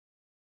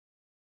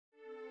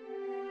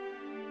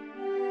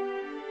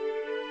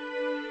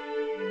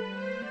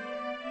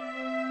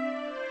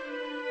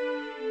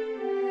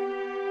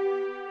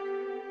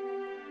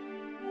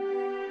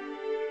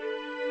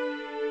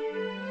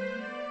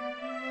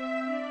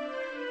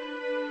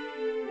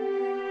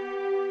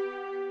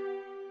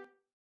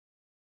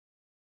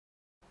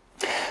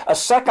A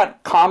second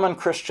common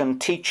Christian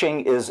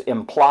teaching is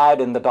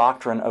implied in the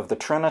doctrine of the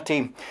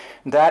Trinity.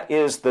 That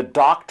is the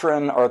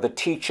doctrine or the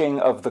teaching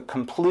of the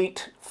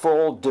complete,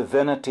 full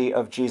divinity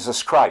of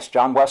Jesus Christ.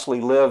 John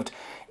Wesley lived,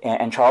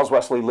 and Charles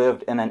Wesley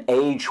lived in an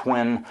age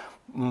when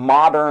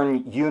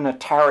modern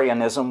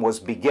Unitarianism was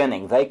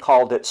beginning. They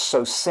called it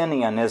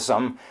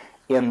Socinianism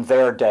in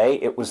their day.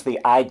 It was the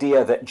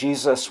idea that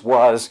Jesus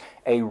was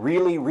a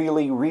really,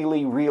 really,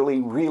 really, really,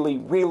 really,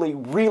 really,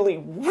 really,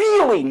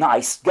 really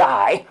nice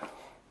guy,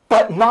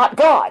 but not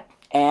God.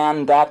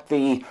 And that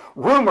the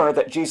rumor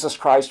that Jesus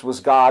Christ was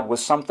God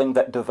was something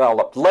that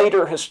developed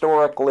later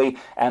historically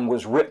and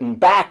was written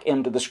back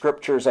into the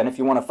Scriptures. And if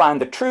you want to find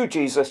the true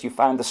Jesus, you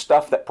find the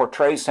stuff that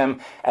portrays him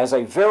as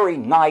a very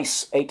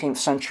nice 18th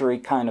century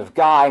kind of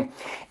guy,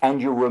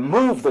 and you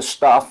remove the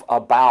stuff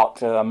about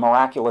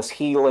miraculous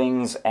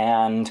healings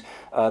and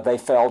they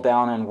fell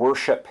down and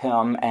worship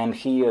him and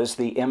he is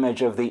the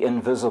image of the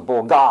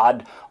invisible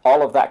God.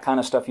 All of that kind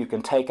of stuff you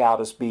can take out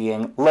as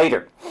being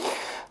later.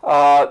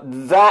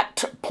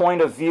 That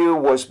point of view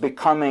was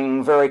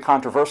becoming very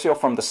controversial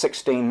from the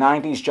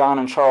 1690s. John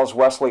and Charles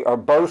Wesley are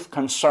both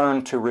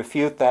concerned to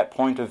refute that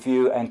point of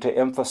view and to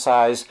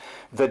emphasize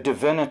the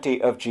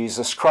divinity of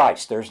Jesus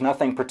Christ. There's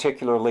nothing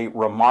particularly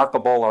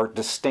remarkable or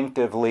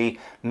distinctively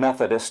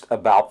Methodist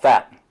about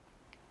that.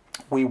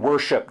 We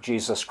worship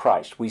Jesus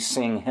Christ. We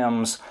sing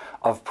hymns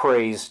of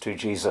praise to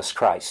Jesus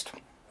Christ.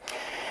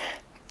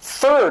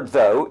 Third,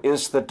 though,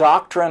 is the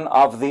doctrine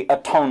of the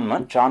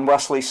atonement. John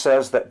Wesley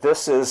says that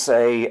this is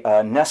a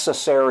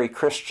necessary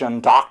Christian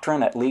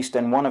doctrine, at least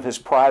in one of his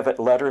private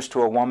letters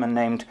to a woman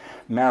named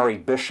Mary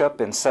Bishop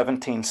in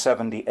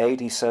 1778.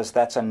 He says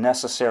that's a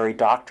necessary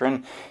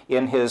doctrine.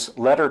 In his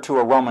letter to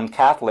a Roman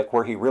Catholic,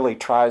 where he really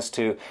tries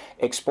to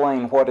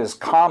explain what is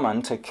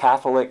common to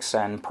Catholics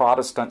and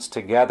Protestants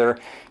together,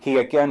 he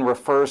again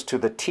refers to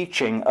the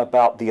teaching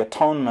about the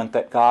atonement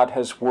that God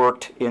has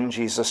worked in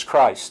Jesus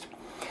Christ.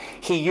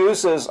 He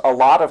uses a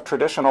lot of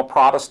traditional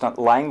Protestant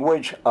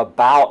language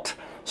about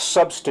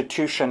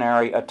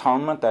substitutionary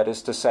atonement, that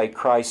is to say,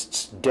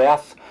 Christ's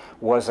death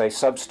was a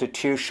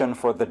substitution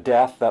for the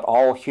death that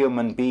all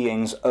human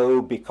beings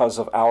owe because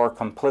of our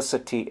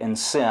complicity in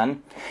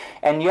sin.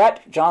 And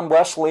yet, John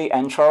Wesley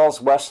and Charles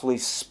Wesley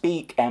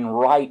speak and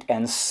write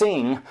and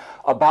sing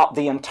about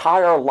the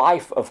entire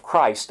life of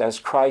Christ as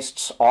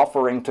Christ's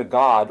offering to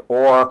God,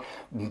 or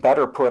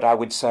better put, I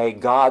would say,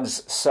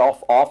 God's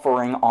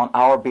self-offering on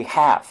our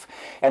behalf.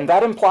 And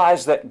that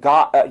implies that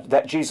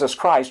that Jesus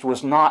Christ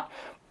was not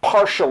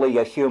partially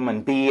a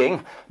human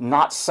being,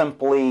 not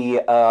simply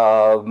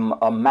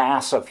a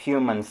mass of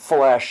human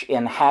flesh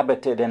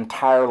inhabited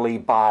entirely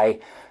by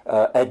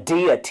a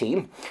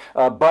deity,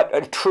 but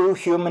a true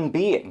human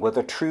being with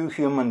a true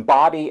human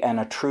body and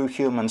a true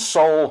human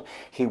soul.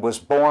 He was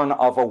born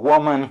of a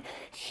woman.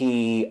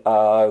 He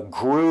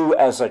grew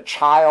as a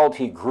child.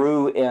 He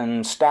grew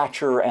in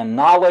stature and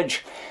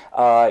knowledge.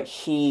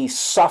 He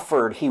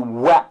suffered. He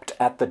wept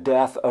at the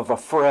death of a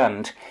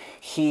friend.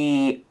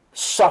 He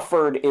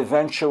suffered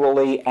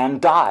eventually and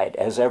died,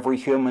 as every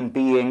human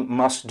being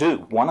must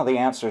do. One of the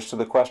answers to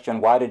the question,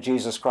 why did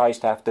Jesus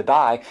Christ have to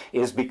die,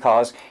 is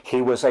because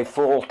he was a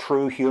full,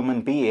 true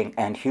human being,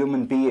 and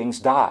human beings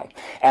die.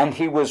 And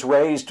he was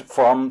raised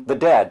from the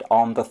dead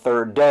on the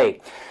third day.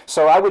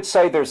 So I would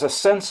say there's a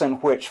sense in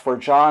which, for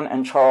John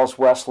and Charles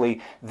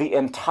Wesley, the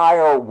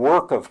entire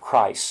work of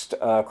Christ,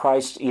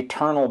 Christ's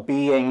eternal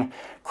being,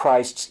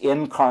 Christ's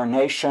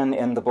incarnation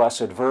in the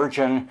Blessed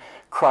Virgin,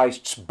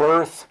 Christ's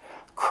birth,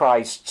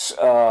 Christ's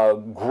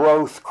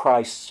growth,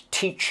 Christ's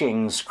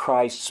teachings,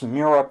 Christ's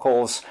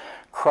miracles,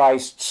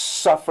 Christ's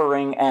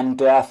suffering and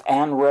death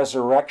and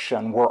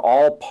resurrection were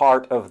all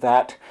part of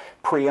that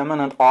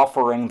preeminent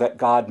offering that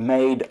God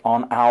made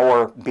on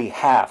our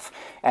behalf.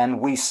 And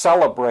we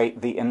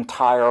celebrate the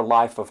entire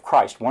life of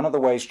Christ. One of the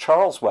ways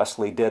Charles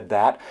Wesley did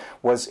that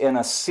was in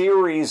a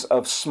series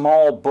of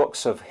small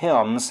books of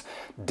hymns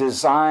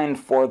designed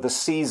for the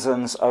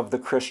seasons of the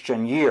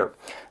Christian year.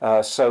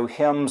 So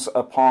hymns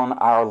upon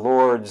our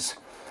Lord's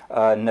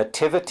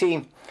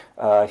nativity,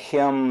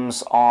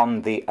 hymns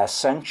on the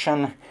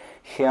ascension,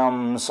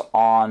 hymns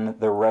on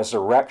the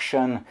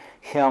resurrection,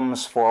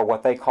 hymns for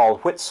what they call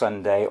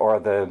Whitsunday, or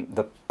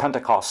the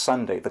Pentecost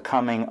Sunday, the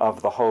coming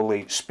of the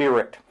Holy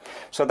Spirit.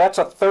 So that's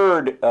a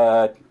third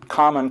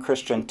common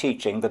Christian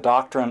teaching, the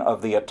doctrine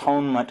of the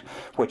atonement,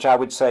 which I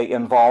would say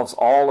involves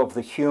all of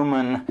the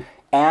human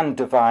and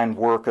divine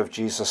work of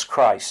Jesus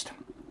Christ.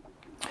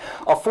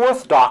 A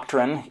fourth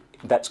doctrine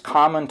that's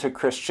common to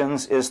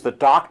Christians is the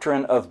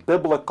doctrine of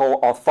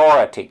biblical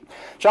authority.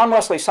 John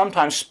Wesley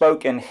sometimes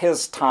spoke in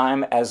his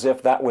time as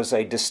if that was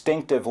a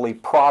distinctively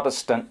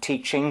Protestant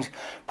teaching.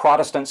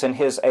 Protestants in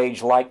his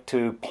age like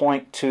to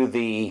point to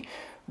the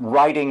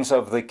writings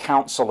of the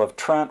Council of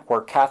Trent,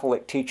 where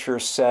Catholic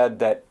teachers said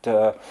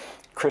that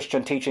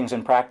Christian teachings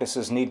and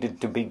practices needed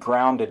to be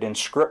grounded in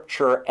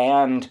Scripture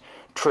and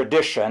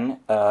tradition,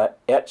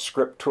 et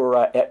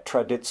scriptura et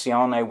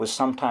traditione, was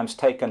sometimes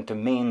taken to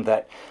mean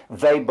that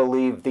they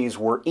believed these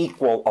were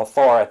equal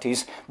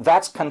authorities.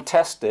 That's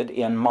contested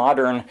in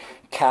modern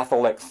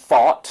Catholic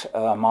thought,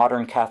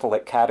 modern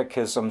Catholic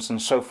catechisms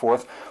and so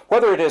forth.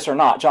 Whether it is or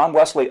not, John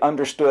Wesley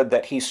understood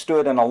that he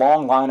stood in a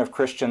long line of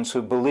Christians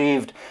who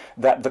believed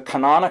that the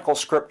canonical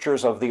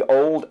scriptures of the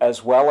Old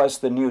as well as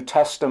the New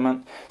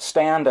Testament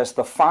stand as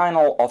the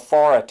final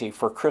authority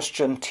for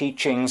Christian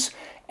teachings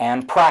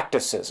and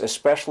practices,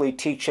 especially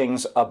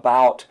teachings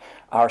about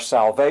our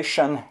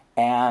salvation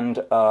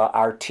and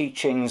our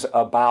teachings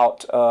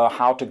about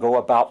how to go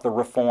about the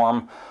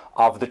reform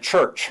of the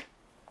church.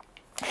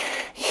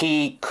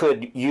 He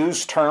could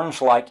use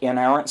terms like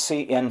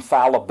inerrancy,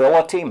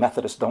 infallibility.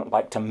 Methodists don't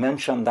like to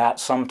mention that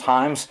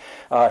sometimes.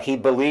 He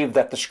believed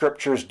that the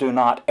Scriptures do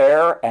not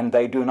err and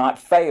they do not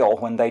fail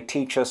when they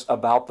teach us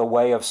about the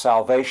way of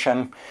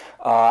salvation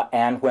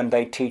and when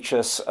they teach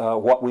us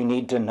what we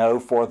need to know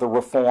for the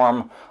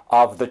reform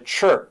of the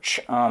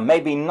church.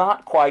 Maybe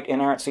not quite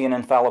inerrancy and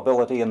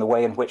infallibility in the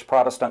way in which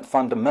Protestant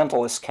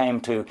fundamentalists came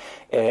to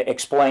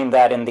explain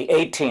that in the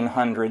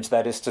 1800s,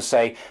 that is to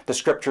say, the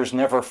Scriptures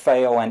never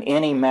fail in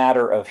any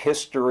matter of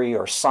history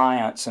or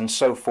science and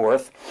so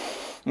forth.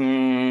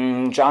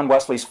 John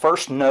Wesley's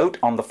first note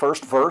on the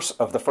first verse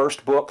of the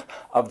first book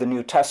of the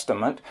New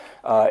Testament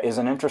is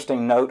an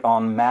interesting note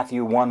on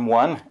Matthew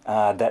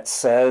 1:1 that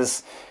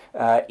says,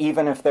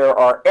 even if there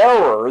are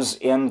errors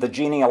in the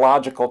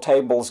genealogical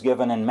tables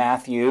given in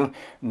Matthew,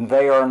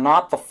 they are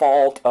not the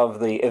fault of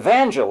the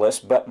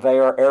evangelist, but they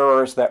are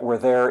errors that were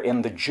there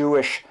in the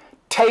Jewish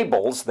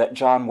tables that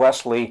John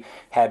Wesley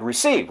had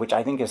received, which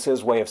I think is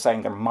his way of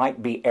saying there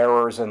might be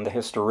errors in the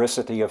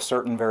historicity of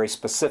certain very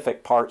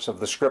specific parts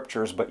of the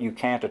Scriptures, but you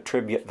can't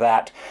attribute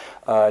that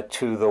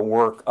to the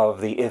work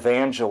of the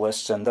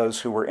evangelists and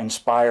those who were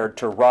inspired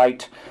to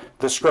write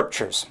the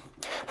Scriptures.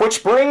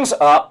 Which brings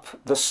up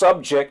the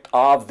subject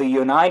of the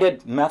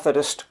United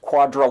Methodist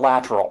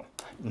Quadrilateral.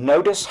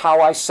 Notice how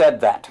I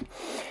said that.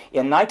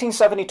 In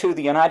 1972,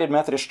 the United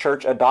Methodist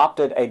Church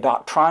adopted a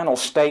doctrinal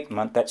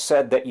statement that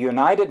said that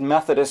United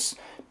Methodists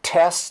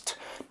test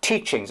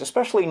teachings,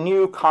 especially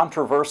new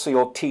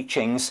controversial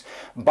teachings,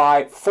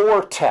 by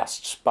 4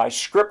 tests: by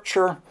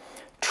Scripture,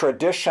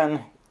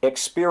 tradition,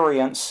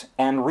 experience,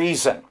 and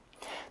reason.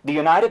 The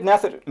United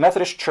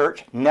Methodist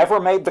Church never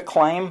made the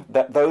claim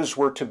that those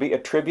were to be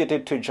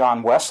attributed to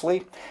John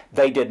Wesley.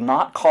 They did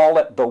not call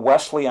it the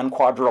Wesleyan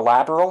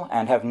Quadrilateral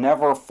and have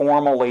never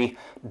formally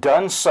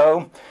done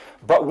so.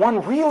 But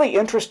one really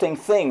interesting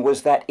thing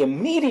was that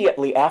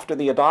immediately after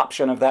the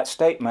adoption of that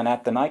statement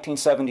at the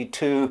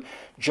 1972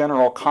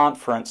 General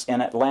Conference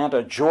in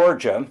Atlanta,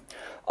 Georgia,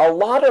 a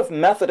lot of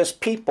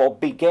Methodist people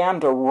began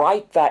to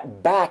write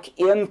that back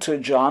into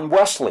John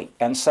Wesley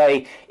and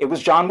say it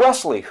was John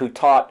Wesley who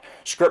taught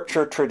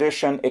Scripture,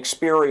 tradition,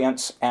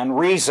 experience, and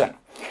reason.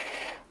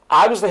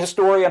 I was the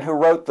historian who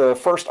wrote the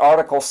first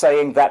article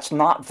saying that's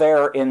not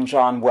there in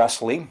John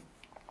Wesley.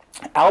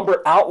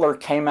 Albert Outler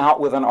came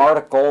out with an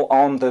article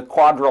on the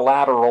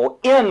quadrilateral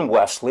in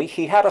Wesley.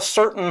 He had a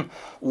certain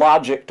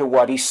logic to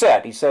what he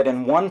said. He said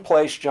in one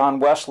place John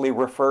Wesley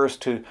refers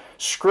to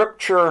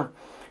Scripture,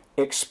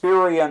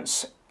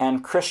 experience,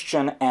 and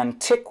Christian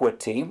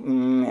antiquity,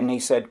 and he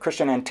said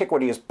Christian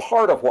antiquity is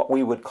part of what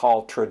we would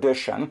call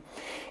tradition.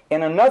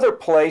 In another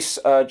place,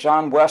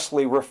 John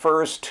Wesley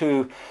refers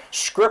to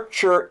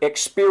Scripture,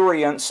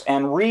 experience,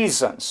 and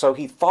reason. So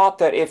he thought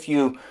that if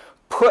you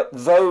put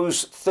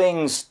those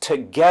things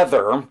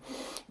together,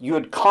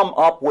 you'd come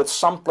up with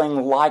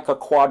something like a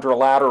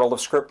quadrilateral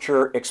of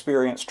Scripture,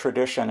 experience,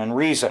 tradition, and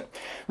reason.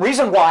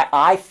 Reason why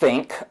I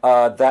think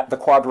that the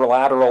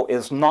quadrilateral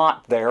is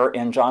not there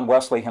in John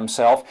Wesley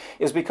himself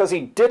is because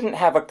he didn't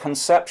have a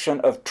conception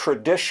of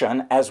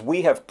tradition as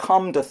we have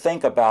come to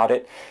think about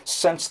it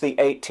since the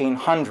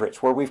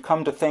 1800s, where we've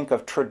come to think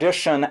of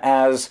tradition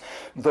as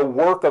the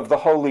work of the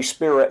Holy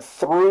Spirit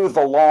through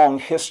the long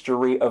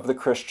history of the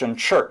Christian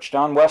church.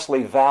 John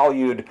Wesley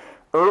valued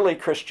early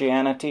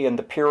Christianity and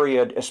the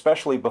period,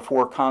 especially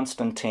before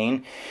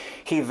Constantine.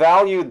 He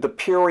valued the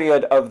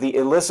period of the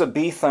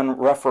Elizabethan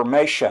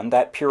Reformation,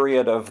 that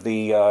period of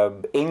the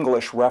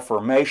English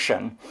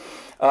Reformation,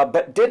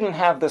 but didn't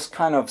have this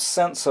kind of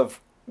sense of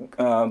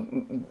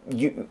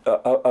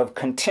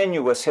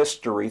continuous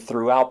history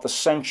throughout the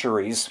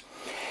centuries.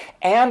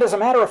 And as a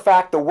matter of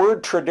fact, the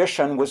word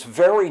tradition was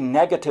very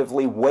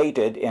negatively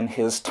weighted in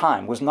his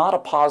time, was not a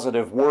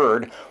positive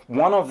word.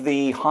 One of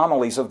the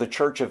homilies of the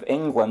Church of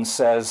England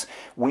says,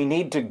 we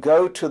need to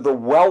go to the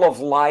well of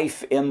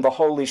life in the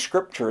Holy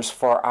Scriptures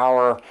for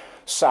our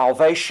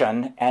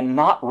salvation and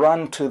not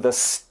run to the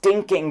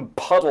stinking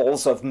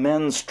puddles of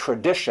men's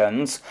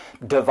traditions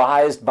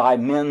devised by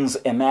men's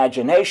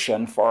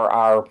imagination for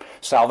our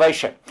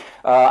salvation.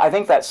 I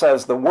think that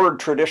says the word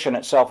tradition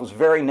itself was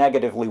very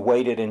negatively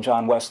weighted in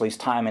John Wesley's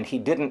time, and he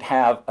didn't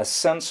have a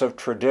sense of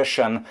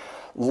tradition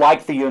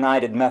like the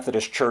United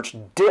Methodist Church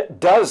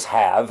does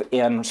have,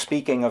 in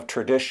speaking of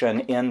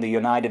tradition, in the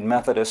United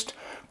Methodist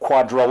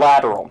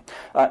Quadrilateral.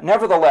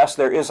 Nevertheless,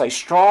 there is a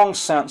strong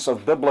sense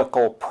of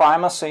biblical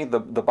primacy. The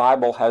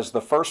Bible has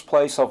the first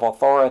place of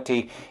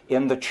authority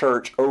in the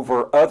church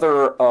over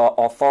other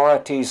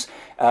authorities,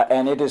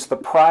 and it is the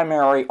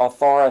primary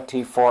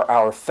authority for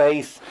our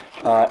faith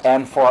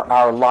and for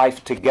our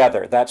life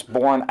together. That's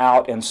borne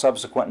out in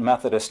subsequent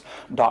Methodist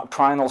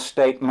doctrinal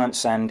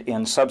statements and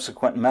in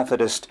subsequent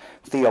Methodist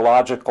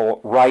theological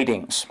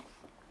writings.